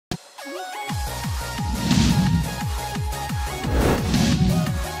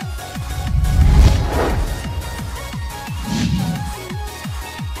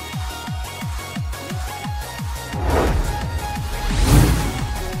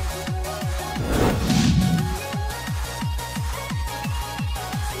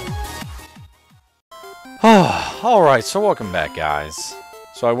Alright, so welcome back, guys.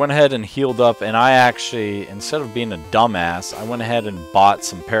 So I went ahead and healed up, and I actually, instead of being a dumbass, I went ahead and bought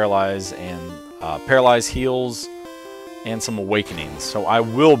some Paralyze and Paralyze heals and some Awakenings. So I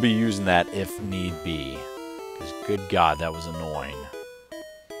will be using that if need be. Because good God, that was annoying.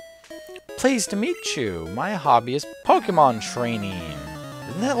 Pleased to meet you. My hobby is Pokemon training.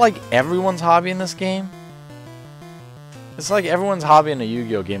 Isn't that like everyone's hobby in this game? It's like everyone's hobby in a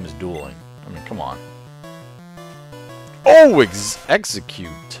Yu-Gi-Oh game is dueling. I mean, come on. Oh,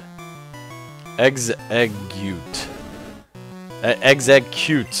 execute. Execute.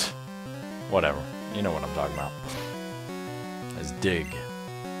 Execute. Whatever. You know what I'm talking about. Let's dig.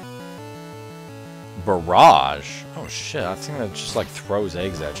 Barrage. Oh shit, I think that just like throws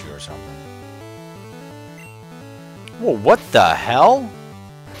eggs at you or something. Whoa, what the hell?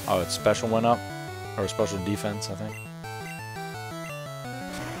 Oh, its special went up. Or special defense, I think.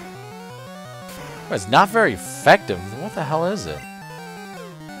 It's not very effective. What the hell is it?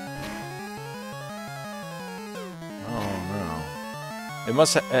 Oh no. It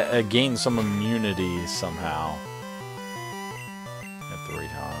must gain some immunity somehow. At 3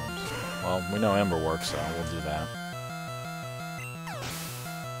 times. Well, we know Ember works, so we'll do that.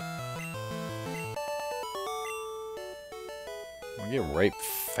 We'll get raped,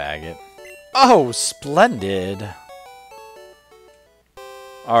 faggot. Oh, splendid!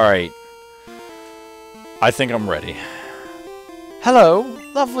 Alright. I think I'm ready. Hello.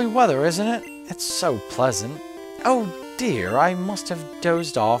 Lovely weather, isn't it? It's so pleasant. Oh dear, I must have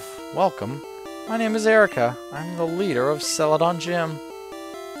dozed off. Welcome. My name is Erica. I'm the leader of Celadon Gym.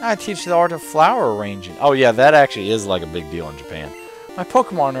 I teach the art of flower arranging. Oh yeah, that actually is like a big deal in Japan. My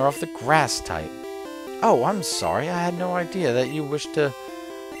Pokemon are of the grass type. Oh, I'm sorry. I had no idea that you wished to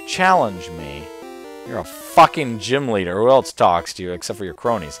challenge me. You're a fucking gym leader. Who else talks to you except for your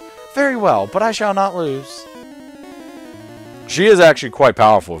cronies? Very well, but I shall not lose. She is actually quite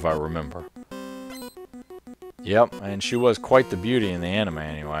powerful, if I remember. Yep, and she was quite the beauty in the anime,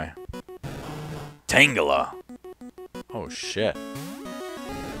 anyway. Tangela! Oh, shit.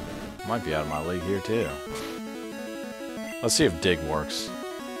 Might be out of my league here, too. Let's see if Dig works.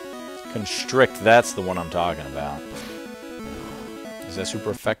 Constrict, that's the one I'm talking about. Is that super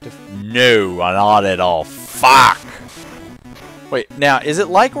effective? No, not at all. Fuck! Wait, now, is it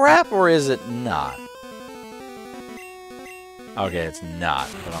like rap or is it not? Okay, it's not,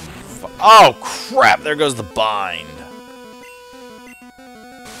 but I'm... Oh, crap! There goes the bind.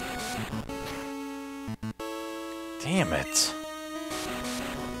 Damn it.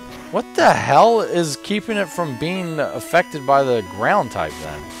 What the hell is keeping it from being affected by the ground type,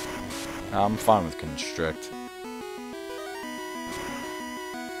 then? I'm fine with Constrict.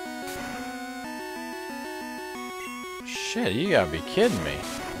 Shit, you gotta be kidding me.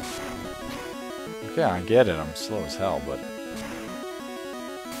 Okay, I get it. I'm slow as hell, but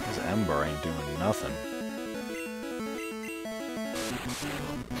this Ember ain't doing nothing.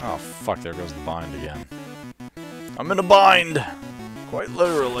 Oh, fuck, there goes the bind again. I'm in a bind! Quite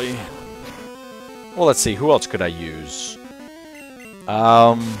literally. Well, let's see. Who else could I use?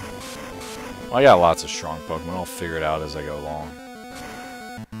 Well, I got lots of strong Pokemon. I'll figure it out as I go along.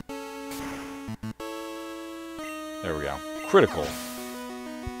 There we go. Critical.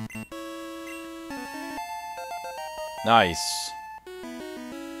 Nice.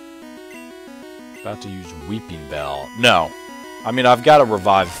 About to use Weeping Bell. No. I mean, I've got to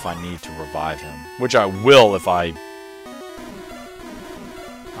revive if I need to revive him. Which I will if I...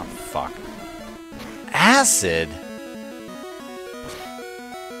 Oh, fuck. Acid?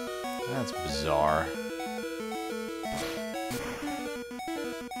 That's bizarre.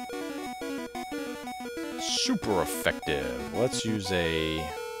 Super effective. Let's use a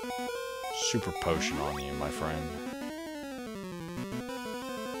super potion on you, my friend.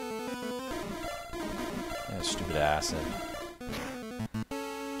 Yeah, stupid acid.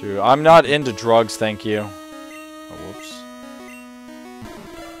 Dude, I'm not into drugs, thank you. Oh, whoops.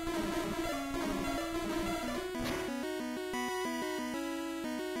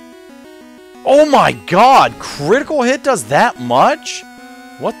 Oh my god! Critical hit does that much?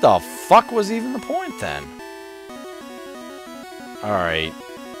 What the fuck was even the point then? Alright.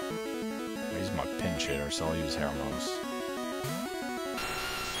 He's my pinch hitter, so I'll use Hermos.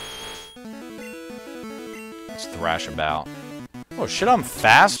 Let's thrash about. Oh shit, I'm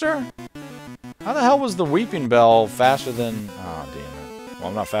faster? How the hell was the Weeping Bell faster than... Oh, damn it. Well,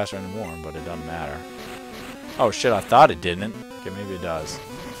 I'm not faster anymore, but it doesn't matter. Oh, shit, I thought it didn't. Okay, maybe it does.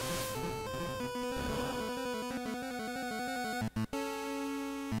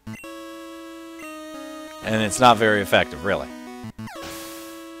 And it's not very effective, really.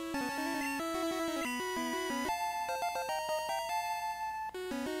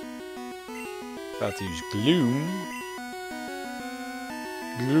 About to use Gloom.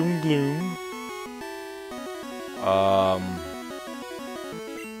 Gloom.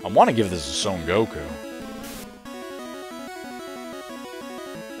 I want to give this a Son Goku.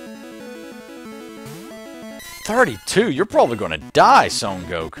 $32? You're probably going to die, Son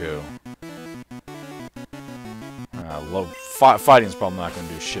Goku. Fighting's probably not going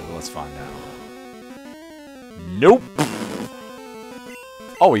to do shit, but let's find out. Nope.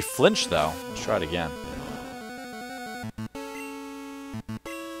 Oh, he flinched, though. Let's try it again.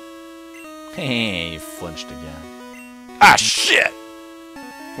 Hey, he flinched again. Ah, shit!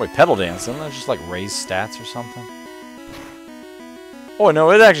 Wait, Pedal Dance, doesn't that just, like, raise stats or something? Oh,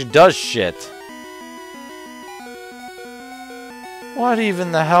 no, it actually does shit. What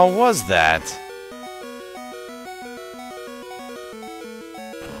even the hell was that?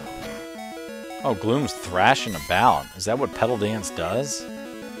 Oh, Gloom's thrashing about. Is that what Pedal Dance does?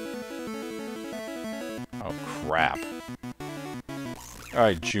 Oh, crap.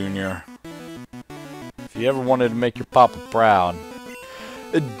 Alright, Junior. If you ever wanted to make your papa proud...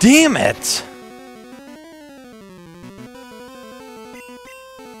 Damn it!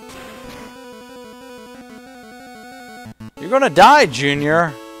 You're gonna die,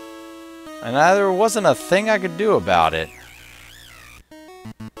 Junior! And there wasn't a thing I could do about it.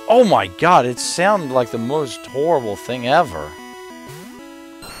 Oh my god, it sounded like the most horrible thing ever.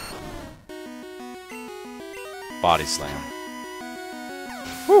 Body slam.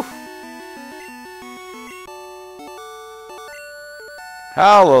 Whew.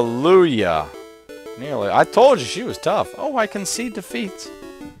 Hallelujah. Nearly. I told you she was tough. Oh, I concede defeat.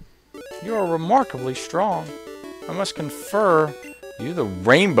 You are remarkably strong. I must confer you the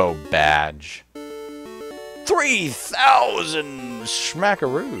Rainbow Badge. 3,000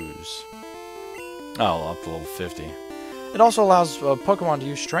 schmackaroos. Oh, up to level 50. It also allows Pokemon to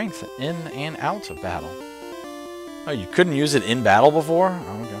use strength in and out of battle. Oh, you couldn't use it in battle before?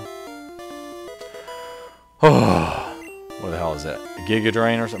 Oh, okay. What the hell is that? A Giga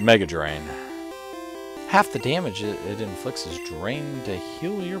Drain or something? Mega Drain. Half the damage it inflicts is drained to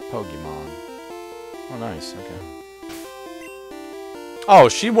heal your Pokemon. Oh, nice. Okay. Oh,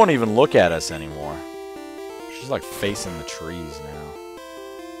 she won't even look at us anymore. She's like facing the trees now.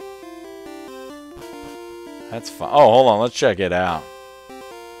 That's fine. Oh, hold on. Let's check it out.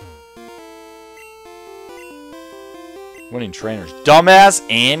 Winning trainers. Dumbass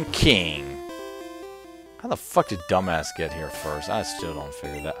and King. How the fuck did Dumbass get here first? I still don't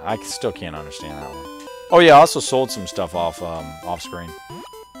figure that. I still can't understand that one. Oh yeah, I also sold some stuff off screen.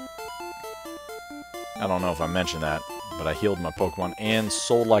 I don't know if I mentioned that, but I healed my Pokemon and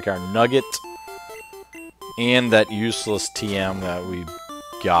sold like our Nugget and that useless TM that we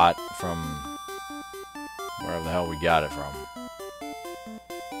got from wherever the hell we got it from.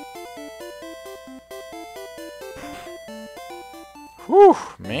 Whew,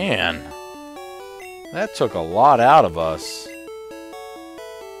 man. That took a lot out of us.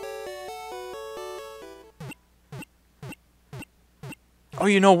 Oh,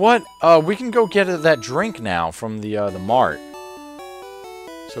 you know what? We can go get that drink now from the mart.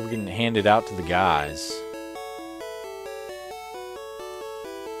 So we can hand it out to the guys.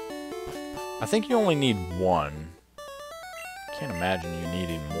 I think you only need one. Can't imagine you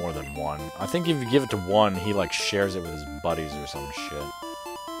needing more than one. I think if you give it to one, he like shares it with his buddies or some shit.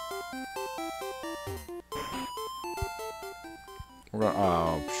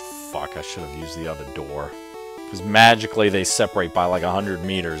 Oh, fuck, I should have used the other door. Because magically they separate by like 100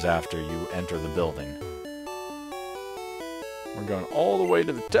 meters after you enter the building. We're going all the way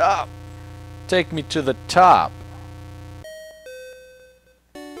to the top. Take me to the top.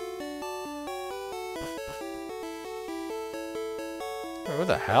 Wait, what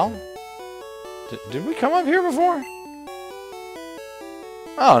the hell? Did we come up here before?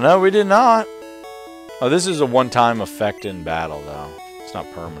 Oh, no, we did not. Oh, this is a one-time effect in battle, though. It's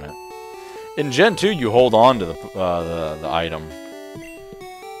not permanent. In Gen 2, you hold on to the item.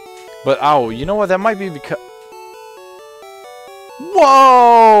 But, oh, you know what? That might be because...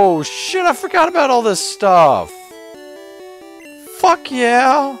 Whoa! Shit, I forgot about all this stuff. Fuck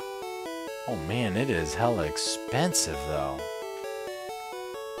yeah! Oh, man, it is hella expensive, though.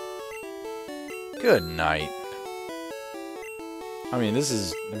 Good night. I mean, this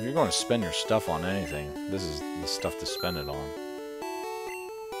is... If you're going to spend your stuff on anything, this is the stuff to spend it on.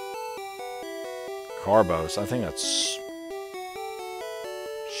 Carbos. I think that's...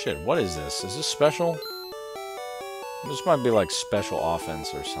 Shit, what is this? Is this special? This might be like special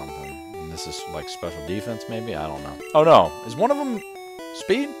offense or something. And this is like special defense, maybe? I don't know. Oh, no. Is one of them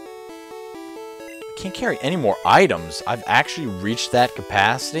speed? I can't carry any more items. I've actually reached that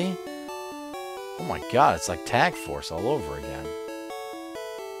capacity. Oh my god, it's like Tag Force all over again.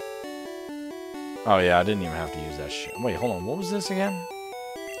 Oh yeah, I didn't even have to use that shit. Wait, hold on. What was this again?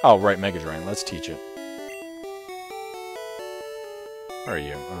 Oh, right, Mega Drain. Let's teach it. Where are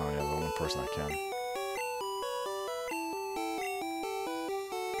you? Oh yeah, the only person I can.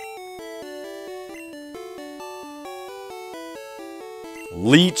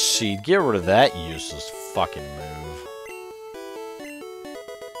 Leech Seed. Get rid of that useless fucking move.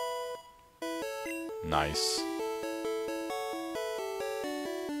 Nice.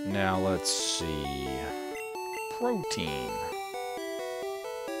 Now let's see. Protein.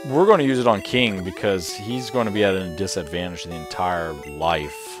 We're going to use it on King because he's going to be at a disadvantage the entire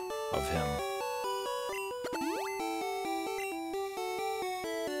life of him.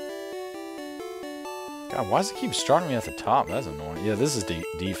 God, why does it keep starting me at the top? That's annoying. Yeah, this is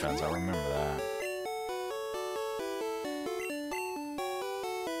defense. I remember that.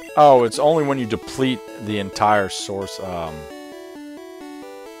 Oh, it's only when you deplete the entire source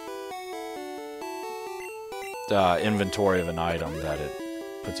inventory of an item that it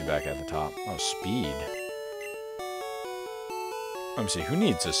puts you back at the top. Oh, speed. Let me see. Who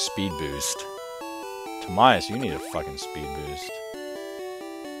needs a speed boost? Tomias, you need a fucking speed boost.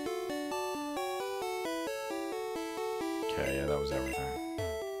 Okay, yeah, that was everything.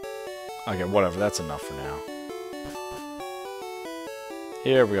 Okay, whatever. That's enough for now.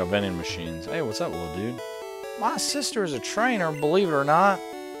 Here we go, vending machines. Hey, what's up, little dude? My sister is a trainer, believe it or not.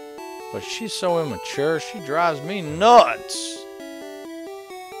 But she's so immature, she drives me nuts.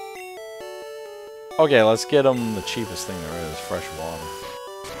 Okay, let's get him the cheapest thing there is, fresh water.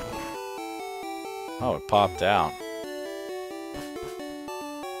 Oh, it popped out.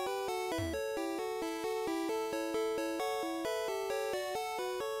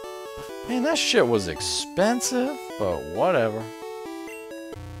 Man, that shit was expensive, but whatever.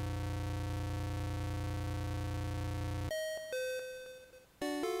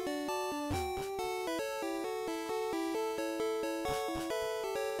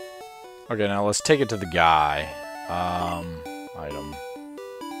 Okay, now let's take it to the guy. Item.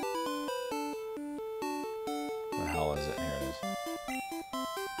 Where the hell is it? Here it is.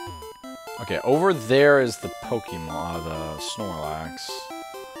 Okay, over there is the Pokemon, the Snorlax.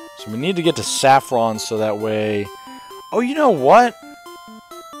 So we need to get to Saffron so that way... Oh, you know what?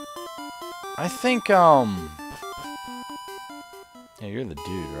 I think, Yeah, you're the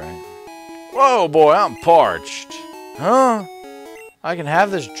dude, right? Whoa, boy, I'm parched. Huh? I can have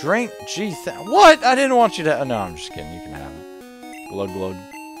this drink? Gee, what? I didn't want you to... No, I'm just kidding. You can have it. Glug, glug.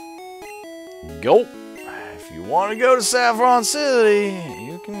 Gulp. If you want to go to Saffron City,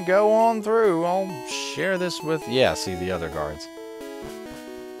 you can go on through. I'll share this with... Yeah, see the other guards.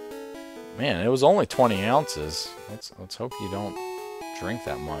 Man, it was only 20 ounces. Let's hope you don't drink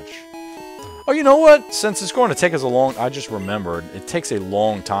that much. Oh, you know what? Since it's going to take us a long... I just remembered. It takes a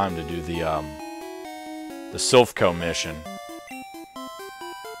long time to do the Silphco mission.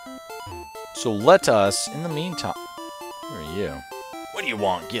 So let us, in the meantime... Where are you? What do you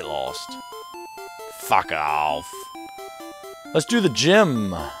want? Get lost. Fuck off. Let's do the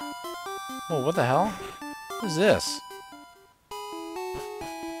gym. Whoa, what the hell? What is this?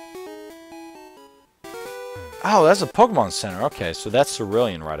 Oh, that's a Pokemon Center. Okay, so that's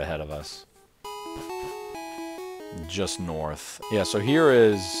Cerulean right ahead of us. Just north. Yeah, so here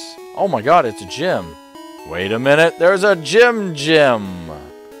is... Oh my god, it's a gym. Wait a minute, there's a gym!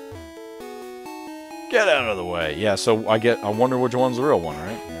 Get out of the way. Yeah, so I wonder which one's the real one,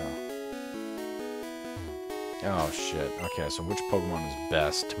 right? Yeah. Oh, shit. Okay, so which Pokemon is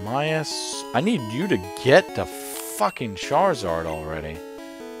best? Tomias? I need you to get the fucking Charizard already.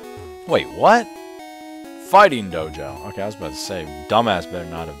 Wait, what? Fighting Dojo. Okay, I was about to say, dumbass better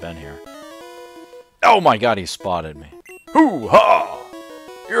not have been here. Oh my god, he spotted me. Hoo-ha!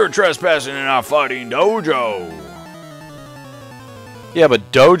 You're trespassing in our fighting dojo! Yeah,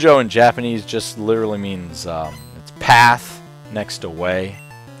 but dojo in Japanese just literally means, it's path next to way.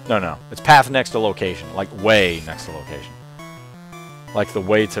 No, it's path next to location. Like way next to location. Like the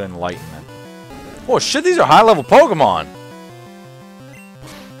way to enlightenment. Oh shit, these are high-level Pokemon!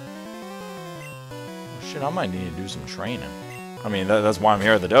 Oh shit, I might need to do some training. I mean, that's why I'm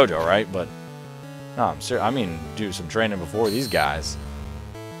here at the dojo, right? But No, I'm serious. I mean, do some training before these guys.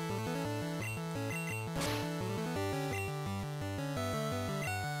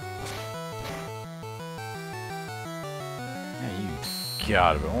 Yeah, you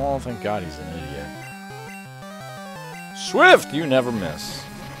gotta be. Oh, thank God he's an idiot. Swift, you never miss.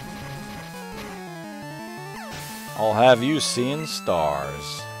 I'll have you seeing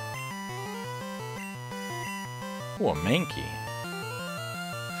stars. Ooh, a Mankey.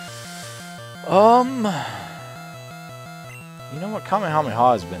 You know what?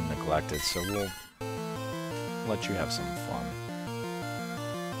 Kamehameha has been neglected, so we'll let you have some fun.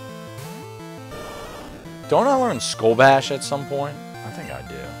 Don't I learn Skull Bash at some point? I think I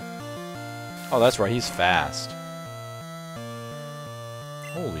do. Oh, that's right. He's fast.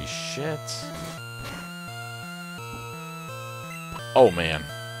 Holy shit. Oh, man.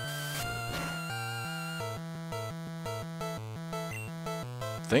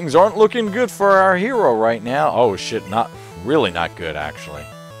 Things aren't looking good for our hero right now. Oh, shit. Really not good, actually.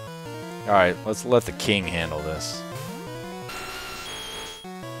 Alright, let's let the king handle this.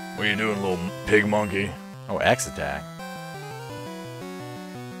 What are you doing, little pig monkey? Oh, X attack.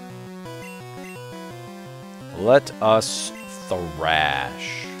 Let us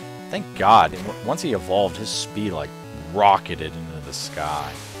thrash. Thank God. Once he evolved, his speed, like, rocketed into the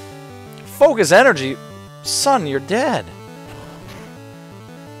sky. Focus energy? Son, you're dead.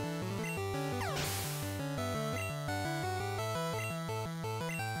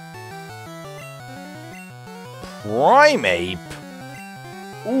 Primeape?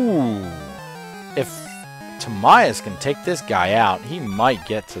 Ooh. If Timaeus can take this guy out, he might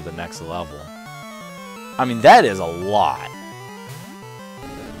get to the next level. I mean, that is a lot.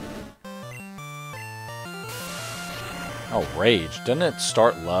 Oh, Rage. Doesn't it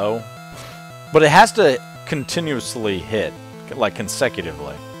start low? But it has to continuously hit, like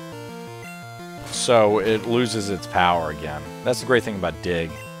consecutively. So it loses its power again. That's the great thing about Dig.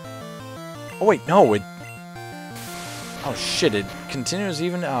 Oh, wait, no, it... Oh, shit, it continues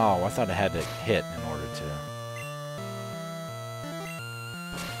even... Oh, I thought it had to hit in order to...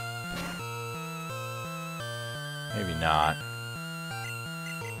 Maybe not.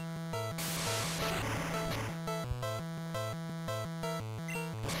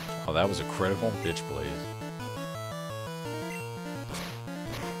 Oh, that was a critical? Bitch, please.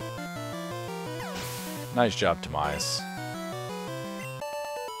 Nice job, Timaeus.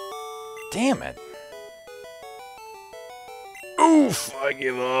 Damn it. Oof! I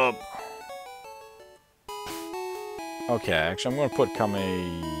give up. Okay, actually, I'm going to put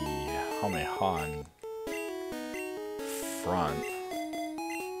Kamehameha in front.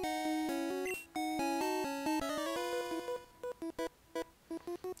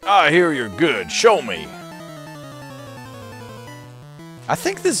 I hear you're good. Show me. I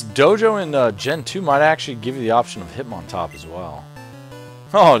think this dojo in Gen 2 might actually give you the option of Hitmontop as well.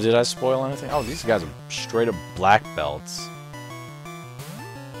 Oh, did I spoil anything? Oh, these guys are straight up black belts.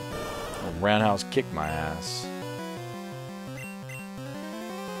 Oh, Roundhouse kicked my ass.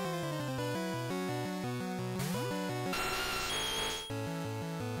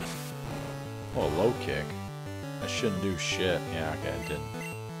 Oh, a low kick. That shouldn't do shit. Yeah, okay, it didn't.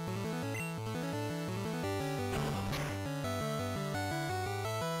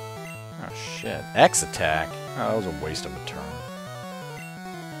 Oh, shit. X attack? Oh, that was a waste of a turn.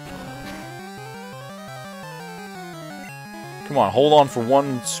 Come on, hold on for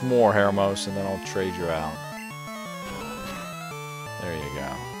once more, Hermos, and then I'll trade you out. There you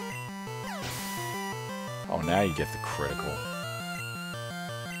go. Oh, now you get the critical.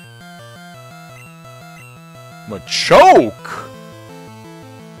 Machoke!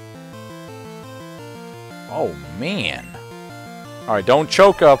 Oh, man. Alright, don't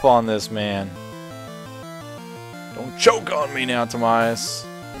choke up on this, man. Don't choke on me now, Timaeus.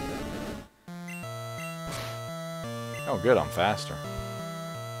 Oh, good, I'm faster.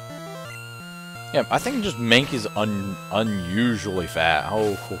 Yeah, I think just Mankey's unusually fast.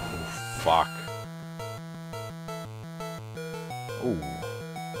 Oh, fuck. Oh.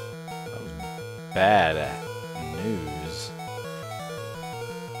 That was bad news.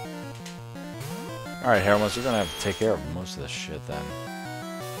 Alright, Hermos, you're gonna have to take care of most of this shit then.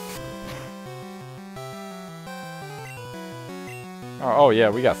 Oh yeah,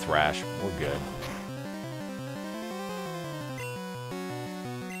 we got Thrash. We're good.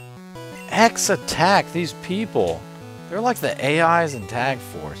 X attack these people. They're like the AIs in Tag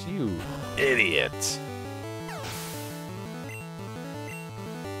Force. You idiot.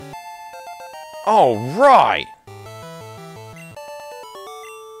 Oh, right.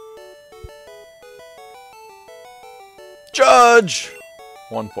 Judge!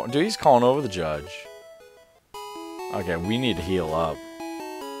 1 point. Dude, he's calling over the judge. Okay, we need to heal up.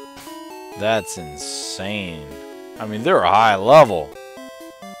 That's insane. I mean, they're a high level.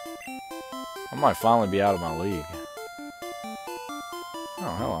 I might finally be out of my league.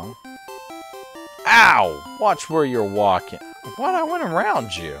 Oh, hello. Ow! Watch where you're walking. What? I went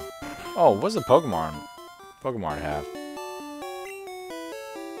around you. Oh, what's the Pokémon have?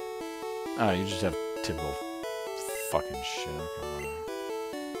 Oh, you just have typical fucking shit. Okay,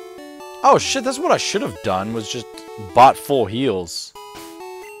 oh shit, that's what I should have done, was just bought full heals.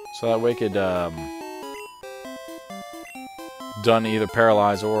 So that way could, done either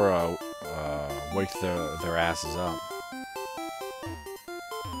paralyze or, wake their asses up.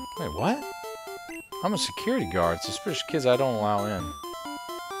 Wait, what? I'm a security guard. Suspicious kids I don't allow in.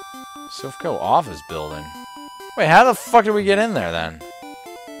 Silphco office building. Wait, how the fuck did we get in there then?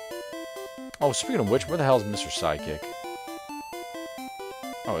 Oh, speaking of which, where the hell is Mr. Psychic?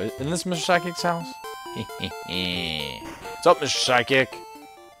 Oh, isn't this Mr. Psychic's house? What's up, Mr. Psychic?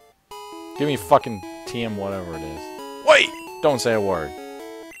 Give me fucking TM whatever it is. Wait! Don't say a word.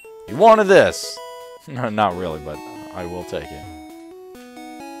 You wanted this. No, not really, but I will take it.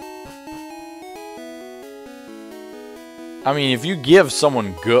 I mean, if you give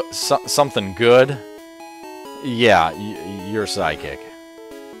someone good, something good, yeah, you're psychic.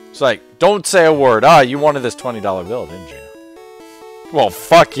 It's like, don't say a word. Ah, you wanted this $20 bill, didn't you? Well,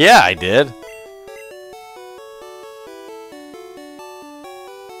 fuck yeah, I did.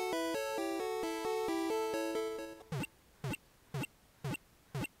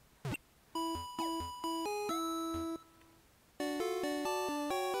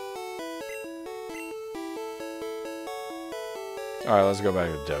 Alright, let's go back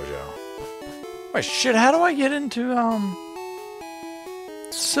to the dojo. Wait, shit, how do I get into,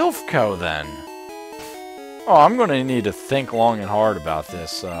 Silphco, then? Oh, I'm gonna need to think long and hard about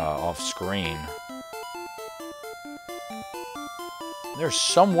this, off-screen. There's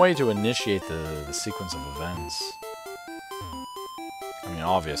some way to initiate the sequence of events. I mean,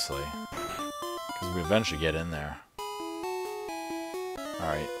 obviously. Because we eventually get in there.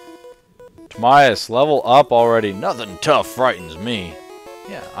 Alright. Tomias, level up already. Nothing tough frightens me.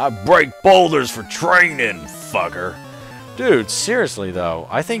 Yeah, I break boulders for training, fucker. Dude, seriously though,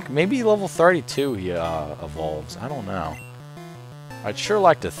 I think maybe level 32 he evolves. I don't know. I'd sure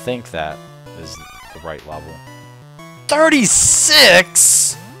like to think that is the right level.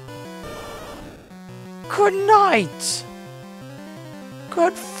 36? Good night.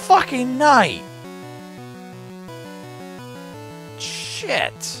 Good fucking night.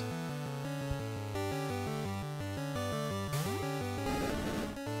 Shit.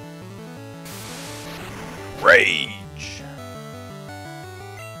 Rage!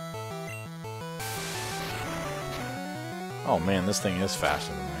 Oh man, this thing is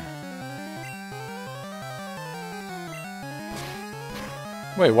faster than me.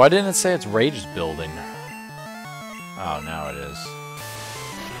 Wait, why didn't it say it's Rage's building? Oh, now it is.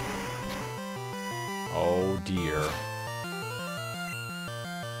 Oh dear.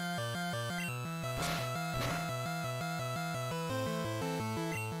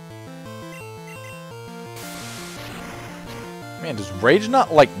 Man, does Rage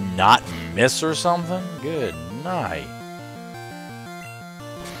not, like, not miss or something? Good night.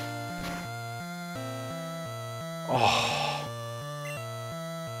 Oh.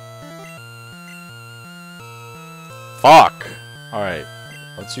 Fuck! Alright,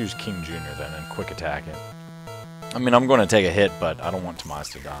 let's use King Jr. then and quick attack it. I mean, I'm going to take a hit, but I don't want Tomias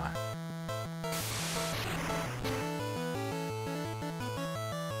to die.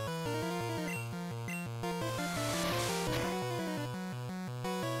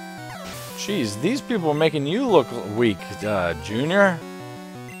 Jeez, these people are making you look weak, Junior.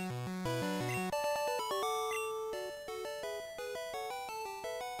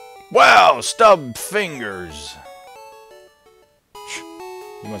 Wow, stub fingers.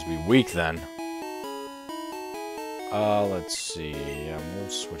 You must be weak then. Let's see. Yeah, we'll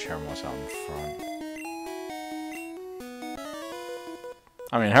switch Hermos out in front.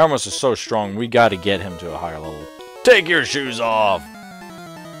 I mean, Hermos is so strong, we gotta get him to a higher level. Take your shoes off!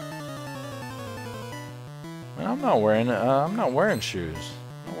 I'm not wearing shoes. I'm not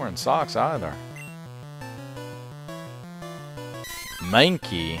wearing socks either.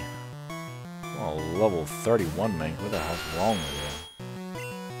 Mankey. Oh, level 31 Mankey. What the hell's wrong with you?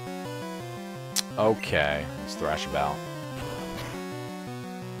 Okay, let's thrash about.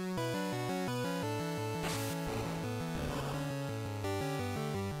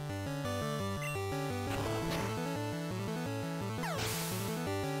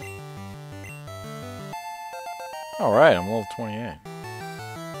 Alright, I'm level 28.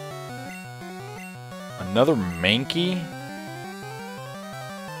 Another Mankey?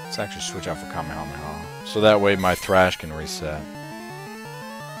 Let's actually switch out for Kamehameha. So that way my Thrash can reset.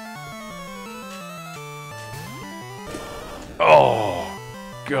 Oh,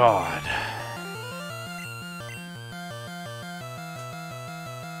 God.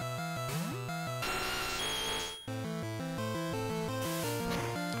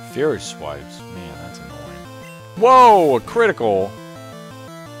 Fury Swipes. Man, that's annoying. Whoa, a critical.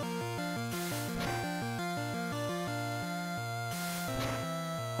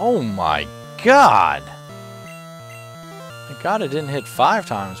 Oh my God. Thank God it didn't hit 5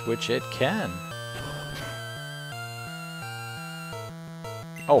 times, which it can.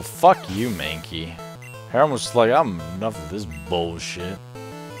 Oh, fuck you, Mankey. Harem was like, I'm enough of this bullshit.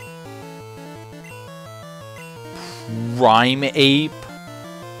 Prime Ape.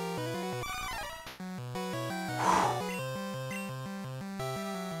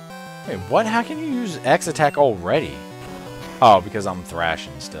 Wait, what? How can you use X attack already? Oh, because I'm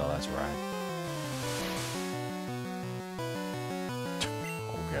thrashing still, that's right.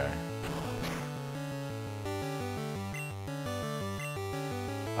 Okay.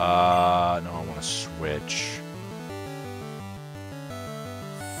 No, I want to switch.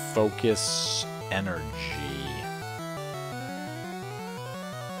 Focus energy.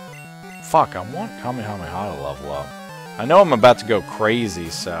 Fuck, I want Kamehameha to level up. I know I'm about to go crazy,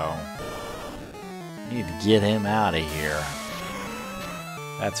 so I need to get him out of here.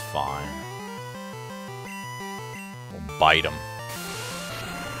 That's fine. We'll bite him.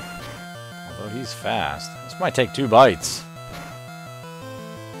 Although he's fast. This might take 2 bites.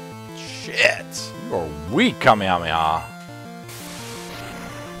 Shit! You are weak, Kamehameha.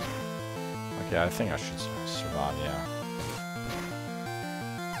 Okay, I think I should survive, yeah.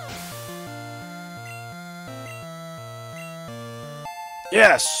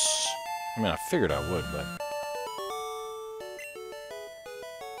 Yes! I mean, I figured I would, but...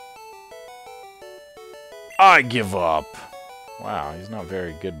 I give up. Wow, he's not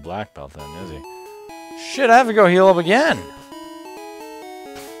very good black belt then, is he? Shit, I have to go heal up again.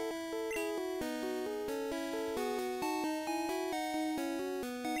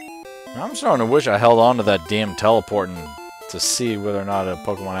 I'm starting to wish I held on to that damn teleporting to see whether or not a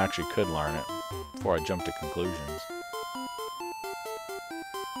Pokemon actually could learn it before I jumped to conclusions.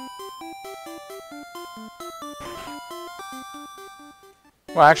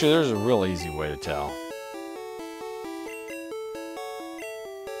 Well, actually, there's a real easy way to tell.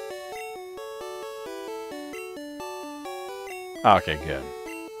 Okay, good.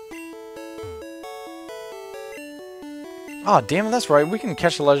 Oh, damn it, that's right. We can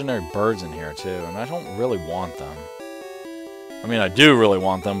catch the legendary birds in here, too, and I don't really want them. I mean, I do really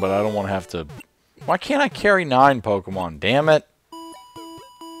want them, but I don't want to have to... Why can't I carry 9 Pokemon? Damn it.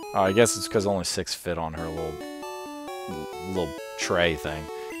 Oh, I guess it's because only 6 fit on her little tray thing.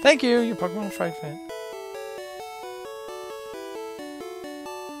 Thank you, your Pokemon are fight fit.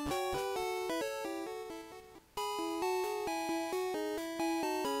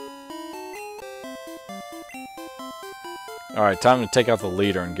 Alright, time to take out the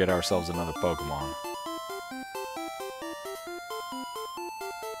leader and get ourselves another Pokemon.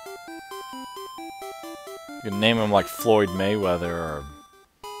 You can name him like Floyd Mayweather or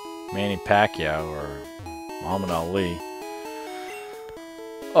Manny Pacquiao or Muhammad Ali.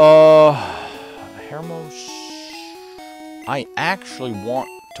 Hermos. I actually want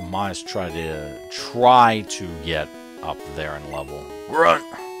Tomias try to get up there in level. Grunt!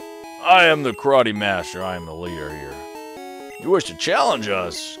 I am the karate master. I am the leader here. You wish to challenge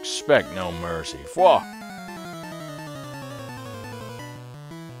us? Expect no mercy. Fwa!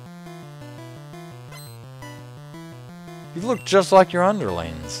 You look just like your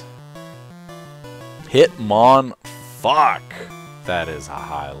underlings. Hitmon. Fuck! That is a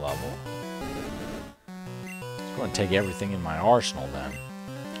high level. It's going to take everything in my arsenal then.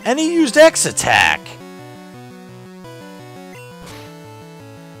 And he used X attack!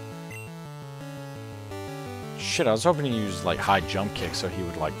 Shit, I was hoping he used like high jump kick so he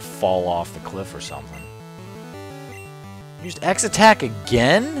would like fall off the cliff or something. Used X attack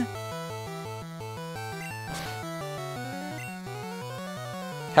again?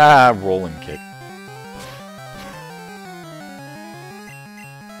 Ha, rolling kick.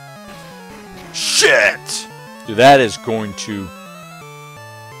 Shit! Dude, that is going to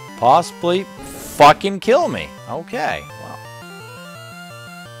possibly fucking kill me. Okay, wow.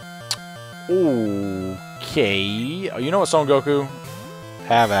 Okay. You know what, Son Goku?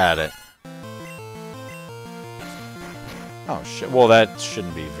 Have at it. Oh, shit. Well, that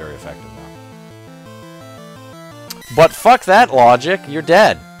shouldn't be very effective now. But fuck that logic. You're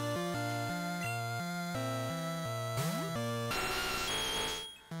dead.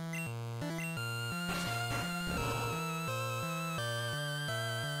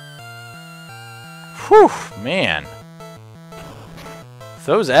 Whew, man.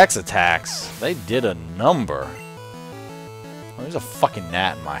 Those X attacks, they did a number. Oh, there's a fucking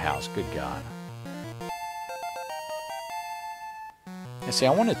gnat in my house. Good God. Yeah, see,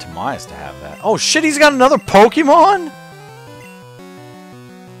 I wanted Tamias to have that. Oh, shit, he's got another Pokemon?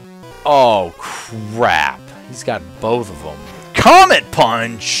 Oh, crap. He's got both of them. Comet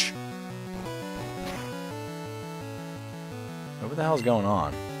Punch! What the hell's going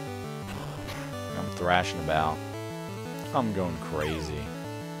on? I'm thrashing about. I'm going crazy.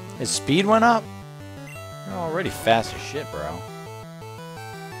 His speed went up? You're already fast as shit, bro.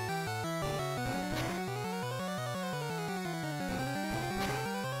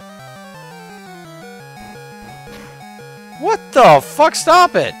 What the fuck?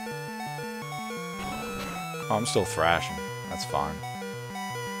 Stop it! Oh, I'm still thrashing. That's fine.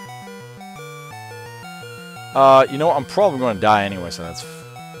 You know what? I'm probably going to die anyway, so that's...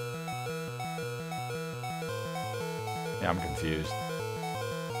 Yeah, I'm confused.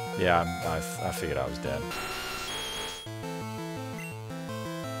 Yeah, I figured I was dead.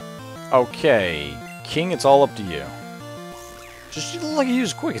 Okay. King, it's all up to you. Just look like you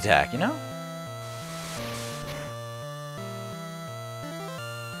use quick attack, you know?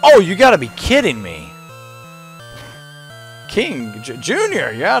 Oh, you gotta be kidding me. King,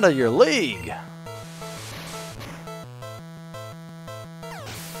 Junior, you're out of your league.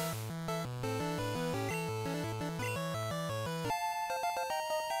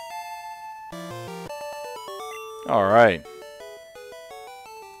 Alright.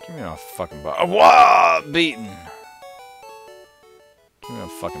 Give me a fucking Wah! Beaten! Give me a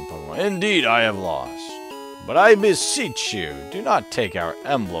fucking Pokemon. Indeed, I have lost. But I beseech you, do not take our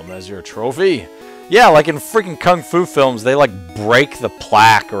emblem as your trophy. Yeah, like in freaking Kung Fu films, they like break the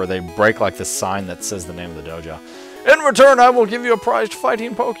plaque or they break like the sign that says the name of the dojo. In return, I will give you a prized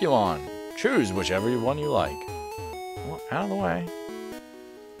fighting Pokemon. Choose whichever one you like. Well, out of the way.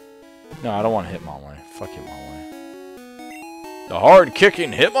 No, I don't want Hitmonlee. Fuck Hitmonlee. The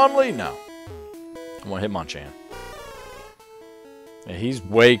hard-kicking Hitmonlee? No. I want Hitmonchan. Yeah, he's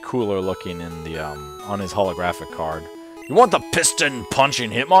way cooler looking in the on his holographic card. You want the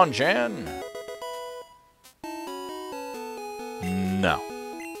piston-punching Hitmonchan? No.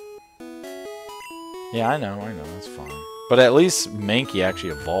 Yeah, I know, that's fine. But at least Mankey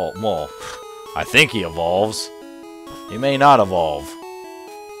actually evolved. Well, I think he evolves. He may not evolve.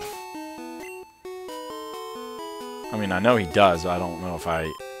 I mean, I know he does, but I don't know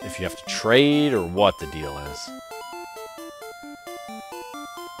if you have to trade or what the deal is.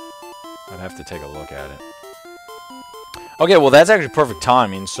 I'd have to take a look at it. Okay, well, that's actually perfect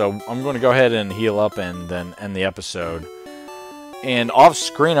timing, so I'm going to go ahead and heal up and then end the episode. And off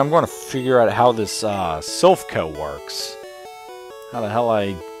screen, I'm going to figure out how this Silphco works. How the hell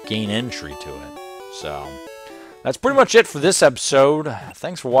I gain entry to it. So, that's pretty much it for this episode.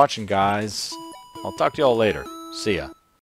 Thanks for watching, guys. I'll talk to y'all later. See ya.